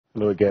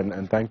Hello again,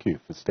 and thank you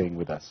for staying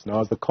with us. Now,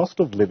 as the cost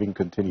of living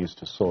continues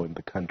to soar in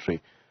the country,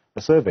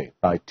 a survey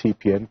by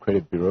TPN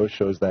Credit Bureau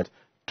shows that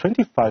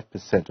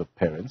 25% of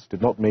parents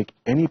did not make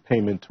any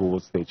payment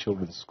towards their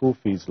children's school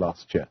fees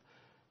last year.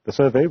 The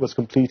survey was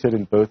completed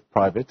in both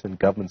private and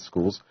government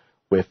schools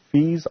where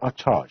fees are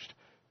charged.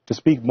 To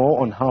speak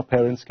more on how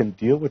parents can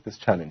deal with this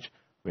challenge,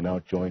 we're now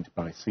joined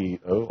by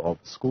CEO of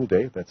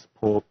School-Day, that's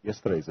Paul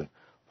Esterhuizen.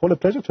 Paul, a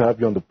pleasure to have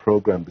you on the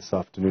program this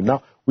afternoon.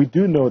 Now, we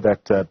do know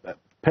that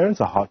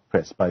parents are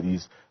hard-pressed by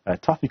these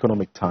tough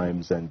economic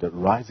times and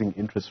rising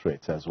interest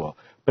rates as well.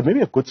 But maybe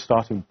a good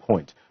starting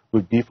point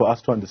would be for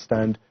us to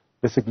understand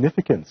the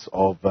significance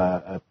of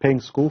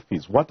paying school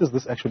fees. What does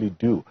this actually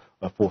do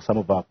for some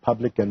of our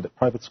public and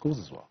private schools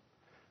as well?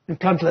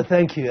 Klantler,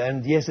 thank you.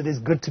 And yes, it is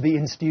good to be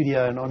in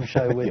studio and on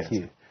show with yes.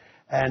 you.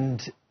 And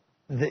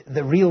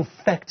the real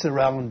facts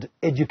around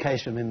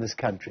education in this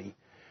country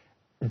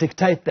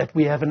dictate that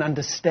we have an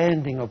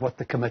understanding of what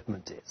the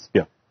commitment is.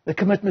 Yeah. The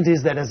commitment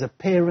is that as a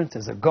parent,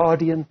 as a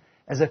guardian,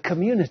 as a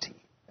community,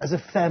 as a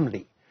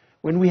family,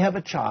 when we have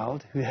a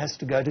child who has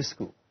to go to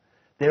school,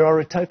 there are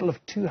a total of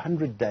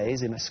 200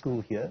 days in a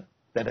school year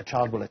that a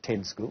child will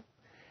attend school.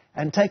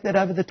 And take that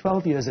over the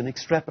 12 years and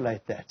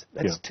extrapolate that.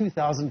 That's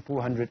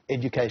 2,400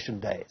 education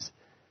days.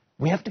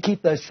 We have to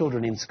keep those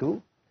children in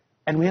school,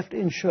 and we have to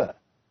ensure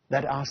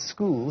that our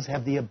schools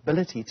have the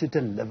ability to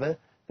deliver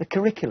the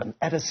curriculum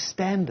at a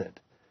standard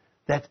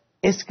that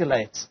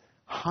escalates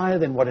higher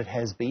than what it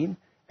has been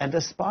and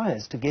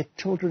aspires to get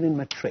children in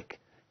matric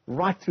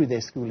right through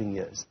their schooling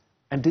years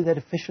and do that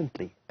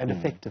efficiently and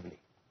effectively.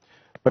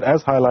 But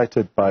as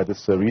highlighted by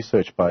this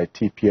research by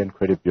TPN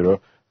Credit Bureau,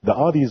 there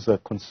are these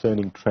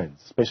concerning trends,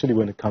 especially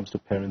when it comes to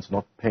parents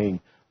not paying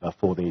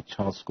for their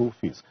child's school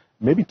fees.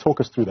 Maybe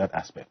talk us through that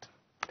aspect.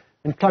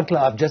 In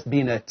Klantler, I've just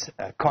been at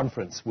a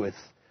conference with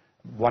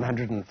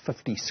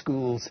 150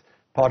 schools,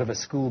 part of a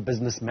School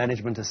Business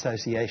Management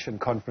Association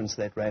conference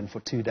that ran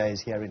for 2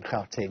 days here in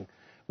Gauteng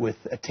with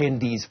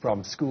attendees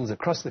from schools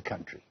across the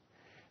country.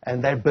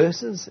 And they're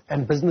bursars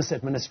and business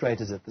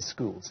administrators at the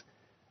schools.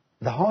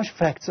 The harsh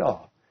facts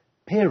are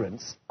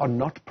parents are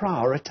not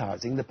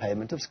prioritizing the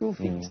payment of school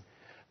fees.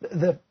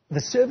 The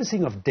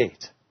servicing of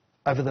debt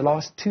over the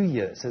last 2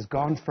 years has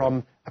gone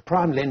from a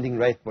prime lending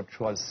rate, which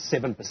was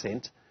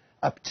 7%,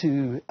 up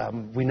to,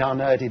 we now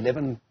know at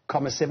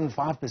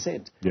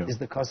 11.75% is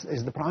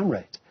the prime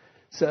rate.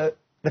 So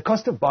the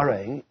cost of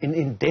borrowing in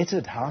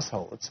indebted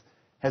households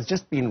has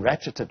just been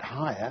ratcheted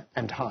higher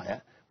and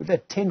higher. We've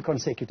had 10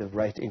 consecutive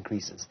rate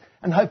increases,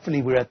 and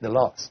hopefully we're at the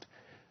last.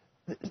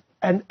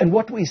 And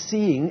what we're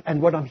seeing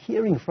and what I'm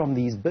hearing from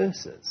these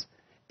bursars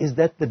is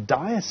that the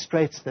dire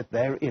straits that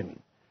they're in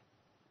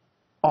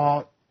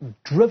are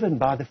driven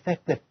by the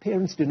fact that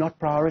parents do not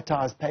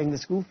prioritize paying the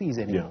school fees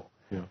anymore.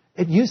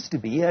 It used to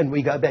be, and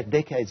we go back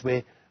decades,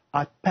 where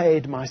I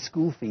paid my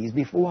school fees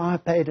before I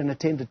paid and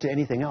attended to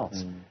anything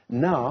else.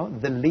 Now,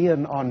 the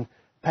lien on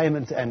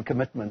payments and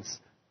commitments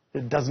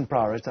doesn't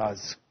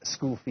prioritize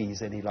school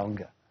fees any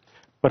longer.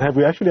 But have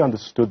we actually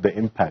understood the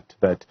impact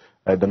that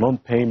the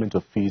non-payment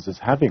of fees is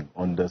having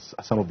on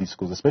some of these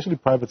schools, especially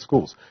private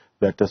schools,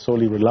 that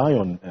solely rely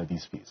on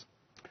these fees?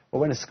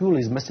 Well, when a school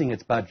is missing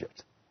its budget,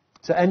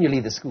 so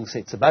annually the school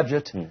sets a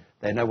budget,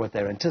 they know what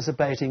they're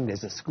anticipating,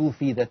 there's a school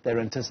fee that they're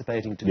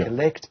anticipating to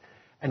collect,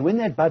 and when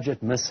that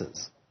budget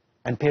misses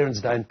and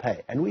parents don't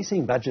pay, and we're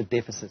seeing budget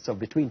deficits of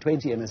between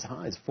 20 and as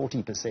high as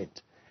 40%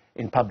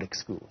 in public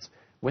schools,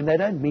 when they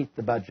don't meet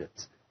the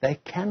budgets, they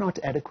cannot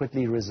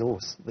adequately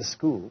resource the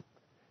school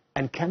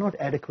and cannot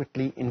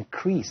adequately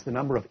increase the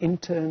number of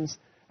interns,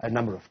 a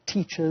number of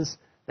teachers.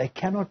 They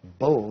cannot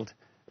build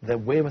the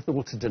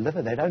wherewithal to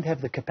deliver. They don't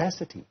have the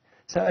capacity.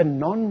 So a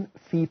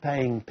non-fee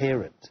paying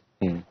parent,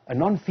 a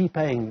non-fee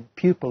paying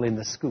pupil in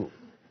the school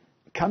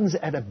comes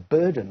at a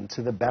burden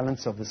to the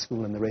balance of the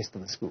school and the rest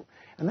of the school.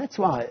 And that's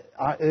why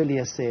I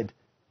earlier said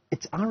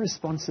it's our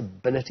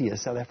responsibility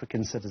as South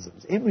African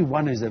citizens.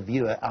 Everyone who's a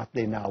viewer out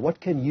there now, what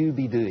can you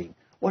be doing?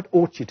 What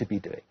ought you to be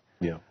doing?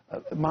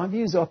 My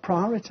views are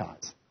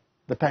prioritize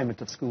the payment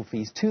of school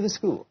fees to the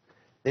school.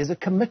 There's a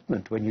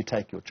commitment when you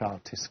take your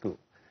child to school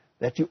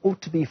that you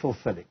ought to be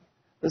fulfilling.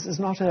 This is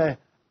not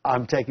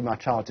I'm taking my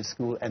child to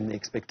school and the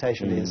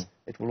expectation is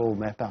it will all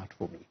map out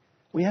for me.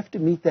 We have to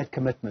meet that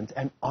commitment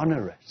and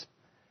honor it.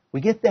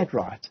 We get that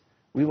right,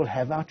 we will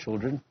have our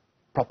children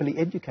properly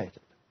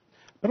educated.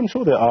 But I'm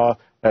sure there are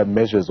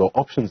measures or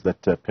options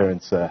that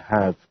parents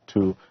have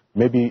to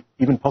maybe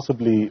even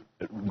possibly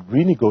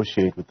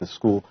renegotiate with the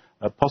school,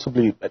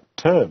 possibly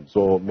terms,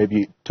 or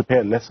maybe to pay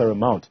a lesser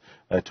amount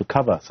to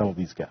cover some of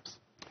these gaps.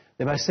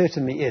 There most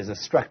certainly is a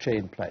structure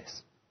in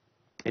place.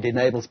 It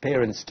enables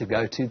parents to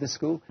go to the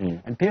school,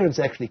 and parents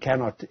actually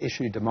cannot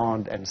issue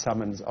demand and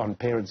summons on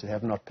parents who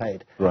have not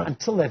paid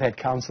until they've had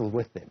counsel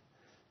with them.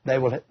 They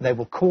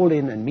will call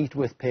in and meet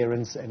with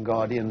parents and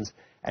guardians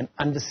and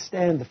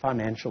understand the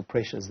financial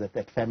pressures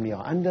that family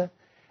are under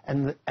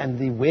and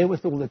the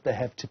wherewithal that they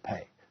have to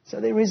pay.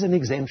 So there is an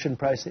exemption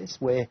process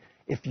where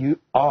if you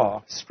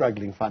are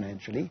struggling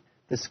financially,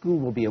 the school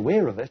will be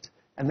aware of it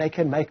and they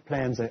can make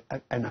plans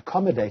and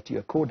accommodate you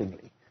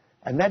accordingly.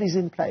 And that is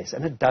in place,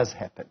 and it does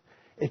happen.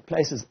 It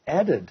places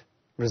added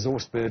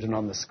resource burden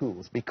on the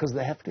schools because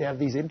they have to have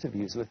these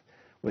interviews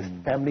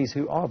with families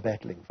who are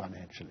battling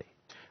financially.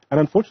 And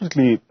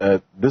unfortunately,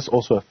 this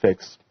also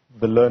affects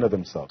the learner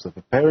themselves. If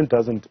a parent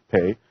doesn't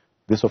pay,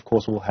 this, of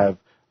course, will have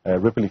a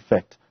ripple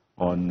effect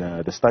on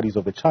the studies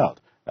of the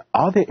child.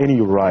 Are there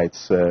any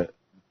rights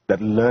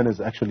that learners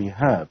actually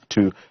have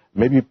to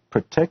maybe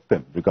protect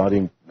them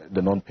regarding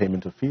the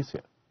non-payment of fees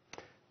here?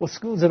 Well,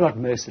 schools are not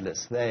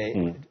merciless.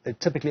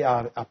 Typically,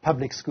 our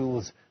public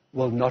schools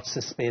will not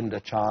suspend a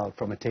child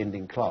from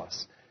attending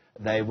class.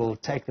 They will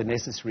take the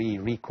necessary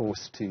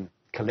recourse to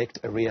collect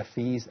arrear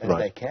fees as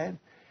they can.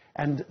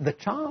 And the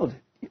child,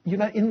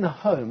 in the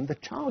home, the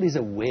child is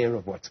aware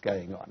of what's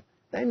going on.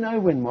 They know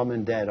when mom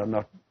and dad are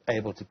not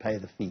able to pay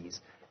the fees.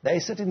 They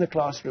sit in the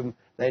classroom,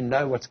 they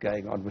know what's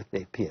going on with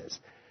their peers.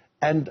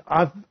 And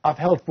I've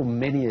held for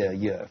many a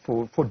year,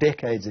 for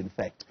decades in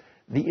fact,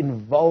 the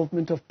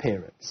involvement of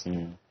parents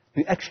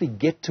who actually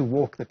get to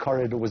walk the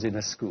corridors in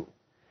a school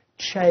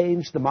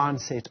change the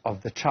mindset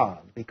of the child,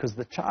 because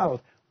the child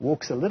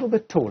walks a little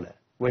bit taller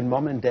when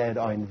mom and dad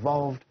are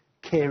involved,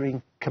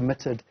 caring,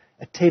 committed,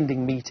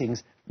 attending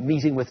meetings,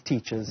 meeting with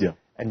teachers,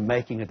 and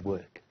making it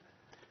work.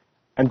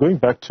 And going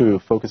back to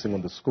focusing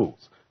on the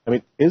schools, I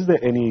mean, is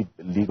there any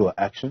legal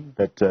action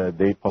that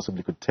they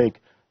possibly could take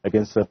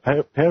against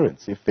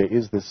parents if there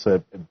is this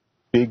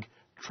big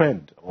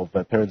trend of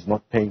parents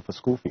not paying for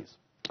school fees?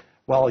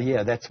 Well,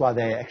 yeah, that's why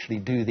they actually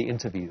do the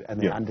interview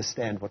and they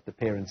understand what the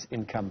parents'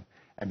 income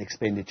and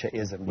expenditure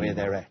is and where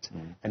they're at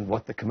and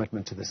what the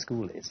commitment to the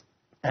school is.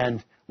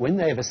 And when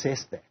they've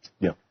assessed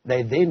that,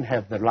 they then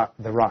have the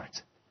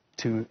right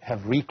to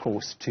have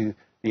recourse to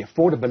the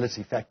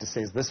affordability factor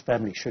says this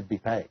family should be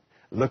paying.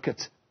 Look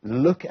at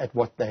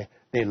what their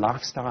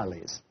lifestyle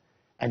is.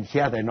 And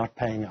here they're not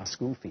paying our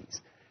school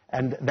fees.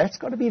 And that's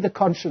got to be the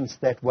conscience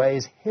that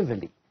weighs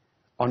heavily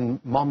on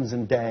moms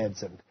and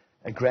dads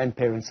and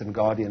grandparents and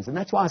guardians. And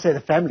that's why I say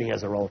the family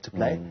has a role to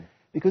play.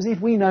 Because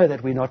if we know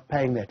that we're not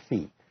paying that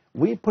fee,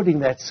 we're putting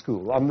that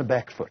school on the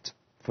back foot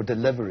for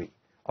delivery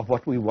of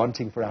what we're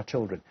wanting for our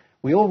children.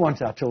 We all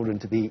want our children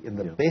to be in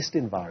the best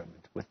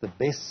environment with the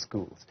best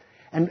schools.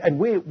 And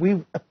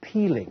we're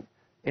appealing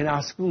in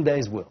our school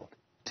days world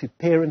to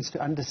parents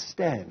to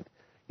understand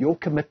your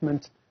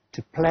commitment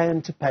to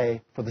plan to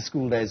pay for the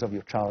school days of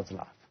your child's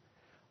life.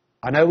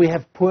 I know we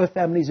have poor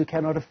families who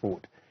cannot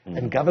afford,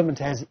 and government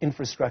has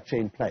infrastructure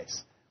in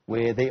place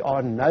where there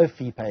are no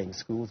fee-paying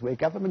schools, where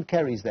government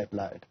carries that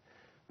load.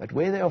 But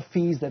where there are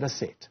fees that are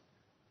set,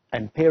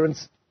 and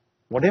parents,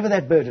 whatever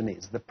that burden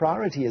is, the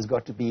priority has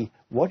got to be,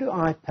 what do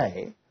I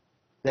pay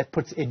that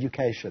puts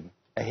education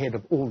ahead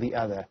of all the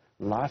other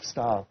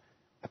lifestyle,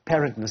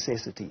 apparent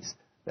necessities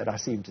that I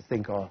seem to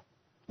think are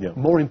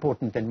more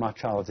important than my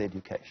child's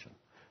education.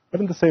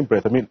 But in the same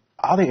breath, I mean,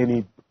 are there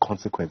any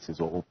consequences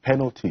or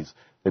penalties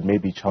that may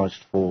be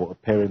charged for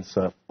parents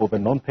over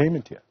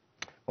non-payment here?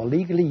 Well,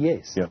 legally,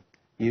 yes.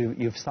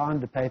 You've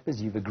signed the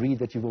papers, you've agreed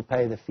that you will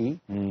pay the fee,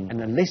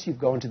 and unless you've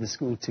gone to the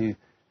school to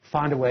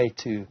find a way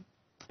to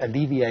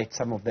alleviate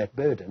some of that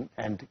burden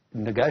and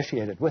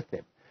negotiate it with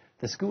them,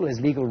 the school has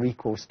legal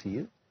recourse to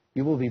you.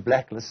 You will be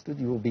blacklisted,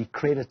 you will be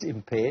credit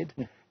impaired,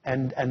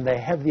 and they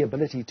have the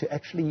ability to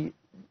actually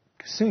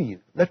sue you,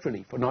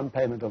 literally, for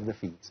non-payment of the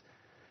fees.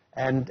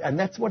 And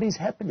that's what is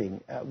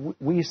happening.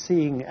 We're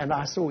seeing, and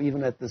I saw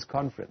even at this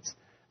conference,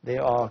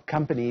 there are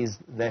companies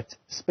that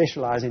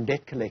specialize in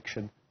debt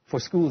collection for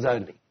schools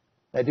only.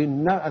 They do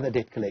no other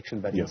debt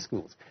collection but in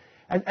schools.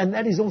 And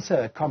that is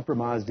also a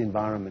compromised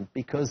environment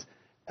because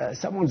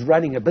someone's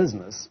running a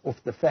business off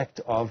the fact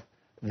of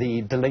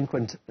the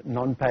delinquent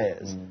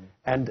non-payers.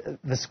 And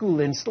the school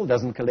then still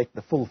doesn't collect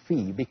the full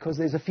fee because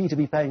there's a fee to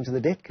be paying to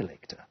the debt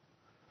collector.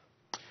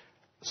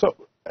 So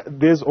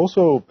there's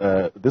also,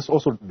 this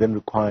also then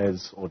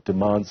requires or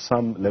demands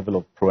some level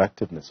of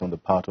proactiveness on the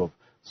part of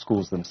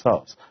schools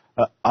themselves.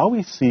 Are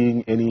we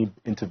seeing any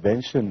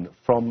intervention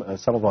from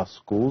some of our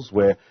schools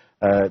where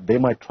they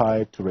might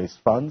try to raise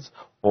funds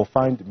or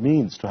find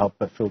means to help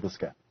fill this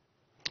gap?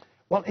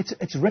 Well,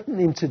 it's written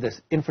into the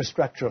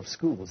infrastructure of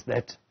schools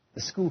that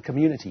the school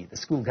community, the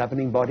school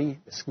governing body,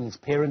 the school's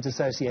parent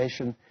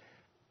association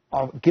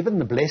are given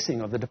the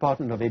blessing of the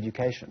Department of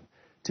Education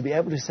to be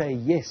able to say,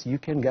 yes, you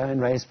can go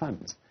and raise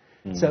funds.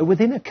 So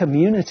within a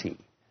community,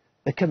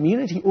 the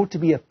community ought to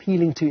be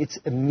appealing to its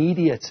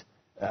immediate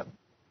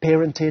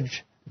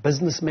parentage,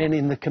 businessmen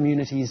in the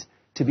communities,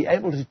 to be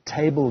able to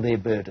table their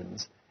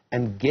burdens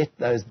and get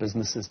those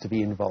businesses to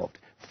be involved.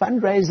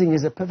 Fundraising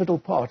is a pivotal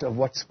part of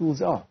what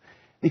schools are,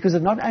 because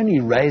it not only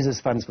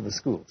raises funds for the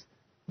schools,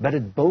 but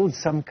it builds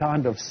some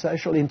kind of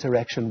social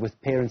interaction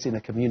with parents in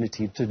a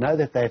community to know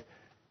that they've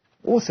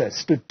also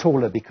stood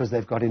taller because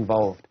they've got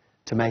involved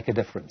to make a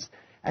difference.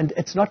 And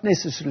it's not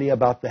necessarily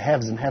about the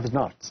haves and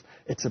have-nots.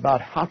 It's about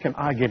how can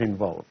I get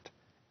involved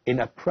in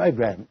a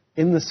program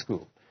in the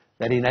school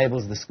that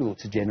enables the school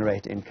to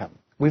generate income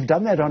We've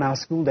done that on our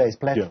School Days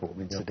platform,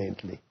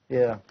 incidentally.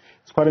 Yeah.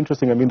 It's quite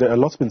interesting. I mean, a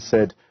lot's been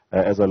said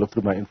as I look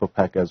through my info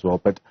pack as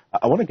well, but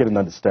I want to get an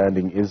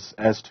understanding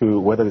as to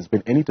whether there's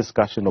been any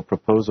discussion or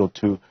proposal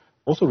to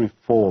also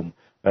reform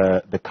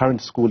the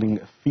current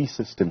schooling fee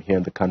system here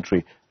in the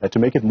country to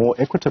make it more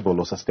equitable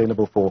or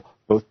sustainable for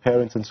both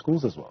parents and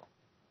schools as well.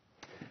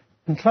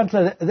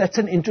 Nhlanhla, that's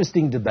an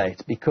interesting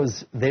debate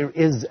because there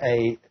is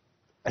a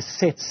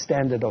set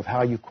standard of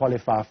how you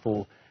qualify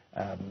for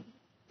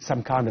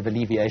some kind of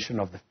alleviation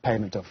of the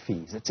payment of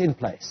fees. It's in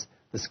place.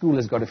 The school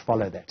has got to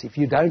follow that. If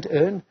you don't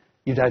earn,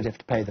 you don't have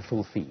to pay the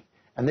full fee.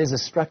 And there's a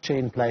structure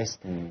in place.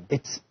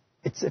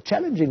 It's a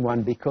challenging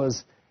one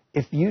because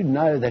if you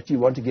know that you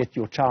want to get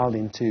your child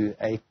into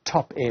a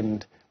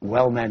top-end,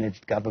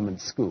 well-managed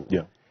government school,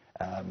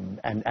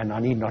 and I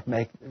need not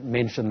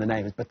mention the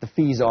names, but the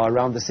fees are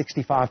around the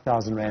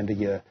 65,000 Rand a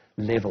year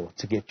level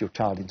to get your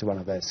child into one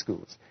of those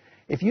schools.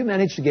 If you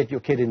manage to get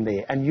your kid in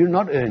there and you're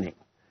not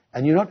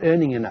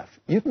earning enough,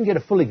 you can get a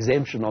full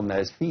exemption on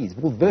those fees,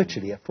 well,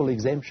 virtually a full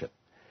exemption.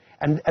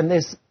 And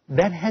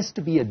that has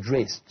to be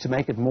addressed to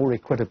make it more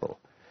equitable,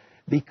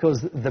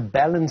 because the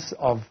balance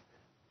of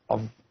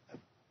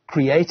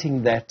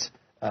creating that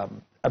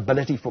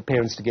ability for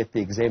parents to get the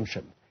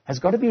exemption has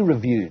got to be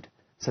reviewed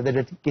so that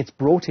it gets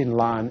brought in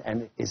line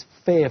and is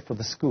fair for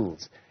the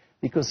schools.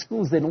 Because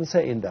schools then also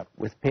end up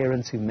with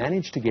parents who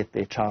manage to get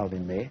their child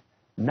in there,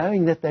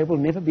 knowing that they will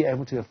never be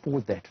able to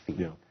afford that fee.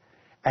 Yeah.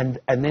 And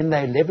then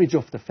they leverage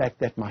off the fact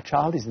that my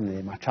child is in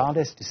there, my child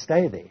has to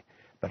stay there,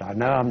 but I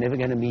know I'm never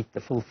going to meet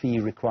the full fee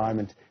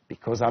requirement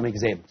because I'm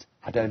exempt.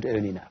 I don't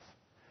earn enough.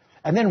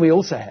 And then we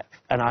also have,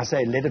 and I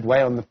say let it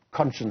weigh on the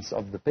conscience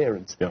of the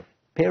parents,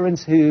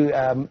 parents who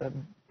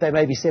they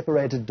may be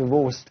separated,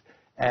 divorced,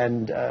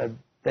 and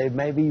they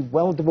may be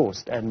well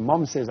divorced, and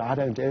mom says, I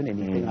don't earn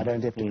anything, I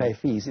don't have to pay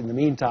fees. In the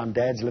meantime,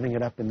 dad's living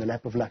it up in the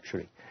lap of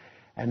luxury.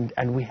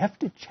 And we have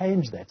to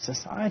change that.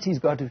 Society's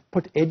got to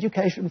put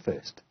education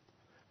first,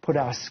 put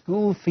our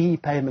school fee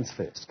payments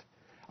first.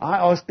 I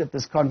asked at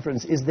this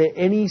conference, is there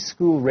any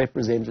school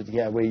represented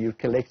here where you're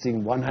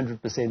collecting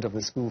 100% of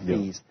the school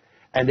fees?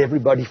 And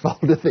everybody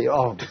folded their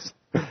arms.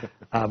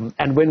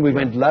 And when we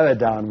went lower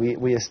down,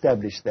 we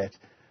established that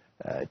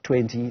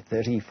 20,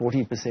 30,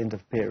 40%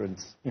 of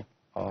parents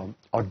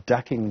are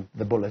ducking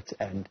the bullet,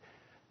 and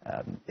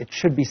it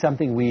should be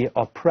something we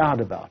are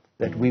proud about,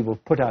 that we will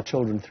put our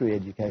children through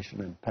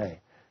education and pay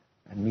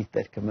and meet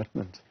that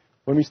commitment.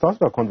 When we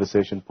started our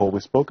conversation, Paul, we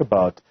spoke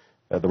about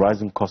the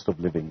rising cost of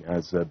living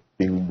as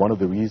being one of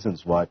the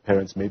reasons why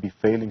parents may be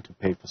failing to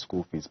pay for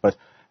school fees. But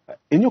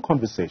in your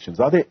conversations,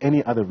 are there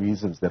any other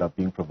reasons that are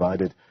being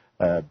provided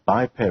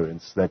by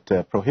parents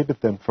that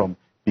prohibit them from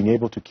being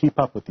able to keep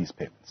up with these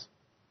payments?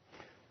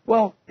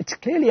 Well, it's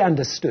clearly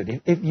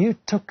understood. If you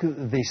took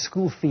the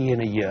school fee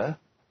in a year,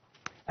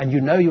 and you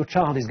know your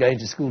child is going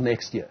to school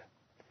next year,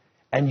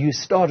 and you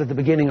start at the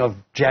beginning of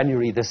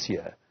January this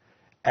year,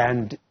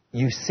 and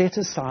you set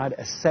aside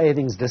a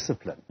savings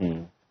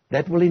discipline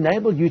that will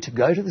enable you to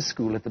go to the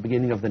school at the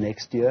beginning of the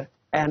next year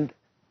and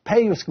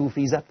pay your school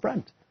fees up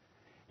front.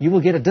 You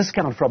will get a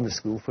discount from the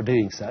school for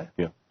doing so.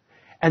 Yeah.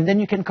 And then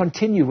you can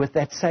continue with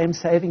that same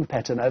saving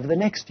pattern over the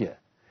next year.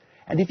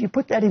 And if you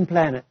put that in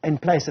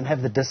place and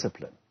have the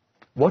discipline,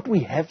 what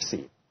we have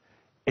seen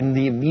in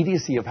the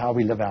immediacy of how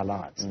we live our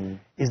lives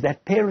is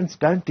that parents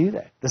don't do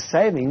that. The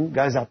saving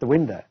goes out the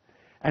window.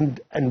 And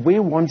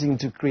we're wanting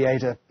to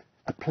create a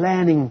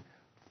planning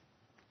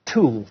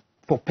tool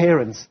for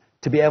parents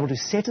to be able to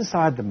set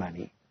aside the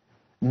money,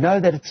 know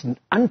that it's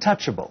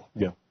untouchable,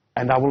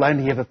 and I will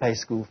only ever pay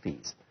school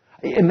fees.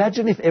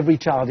 Imagine if every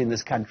child in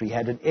this country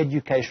had an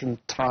education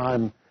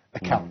time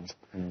account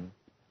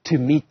to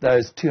meet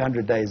those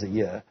 200 days a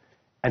year,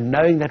 and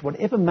knowing that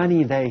whatever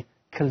money they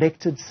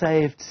collected,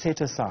 saved,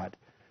 set aside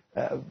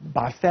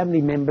by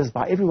family members,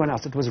 by everyone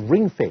else, it was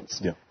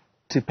ring-fenced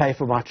to pay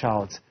for my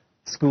child's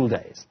school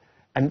days.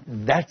 And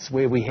that's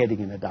where we're heading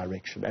in a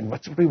direction. And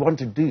what we want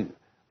to do,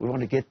 we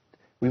want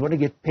to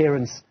get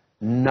parents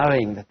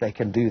knowing that they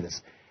can do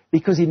this.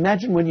 Because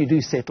imagine when you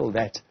do settle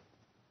that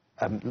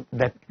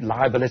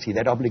liability,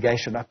 that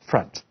obligation up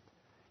front.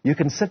 You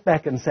can sit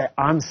back and say,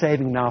 I'm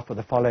saving now for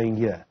the following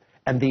year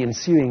and the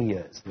ensuing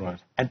years. Right.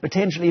 And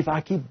potentially, if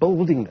I keep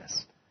building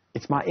this,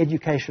 it's my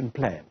education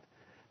plan.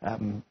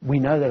 We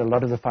know that a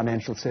lot of the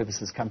financial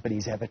services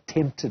companies have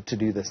attempted to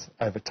do this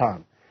over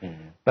time.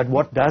 But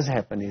what does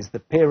happen is the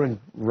parent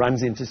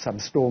runs into some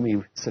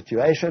stormy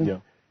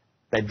situation,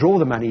 they draw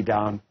the money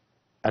down,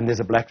 and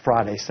there's a Black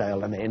Friday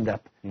sale, and they end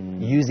up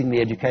using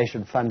the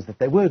education funds that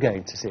they were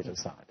going to set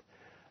aside.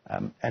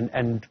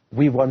 And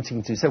we're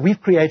wanting to, so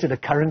we've created a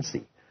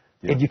currency,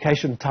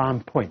 education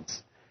time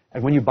points.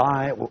 And when you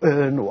buy or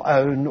earn or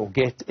own or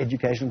get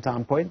education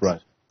time points,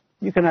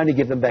 you can only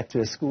give them back to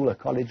a school, a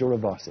college, or a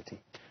varsity.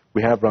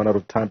 We have run out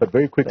of time, but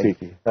very quickly,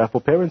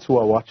 for parents who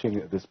are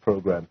watching this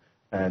program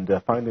and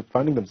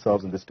finding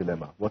themselves in this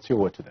dilemma, what's your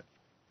word to them?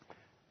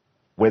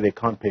 Where they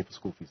can't pay for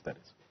school fees, that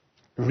is.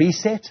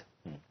 Reset,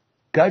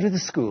 go to the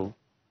school,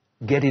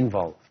 get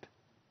involved,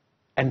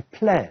 and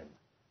plan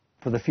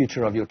for the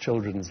future of your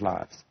children's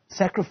lives.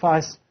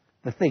 Sacrifice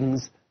the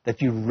things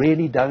that you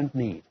really don't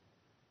need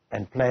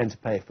and plan to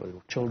pay for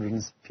your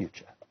children's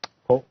future.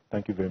 Paul,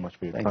 thank you very much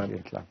for your time.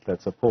 Thank you.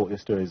 That's Paul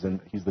Esterhuizen.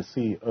 He's the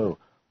CEO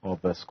of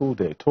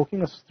School-Day,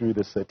 talking us through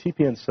this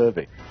TPN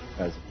survey,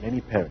 as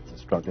many parents are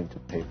struggling to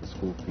pay for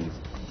school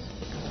fees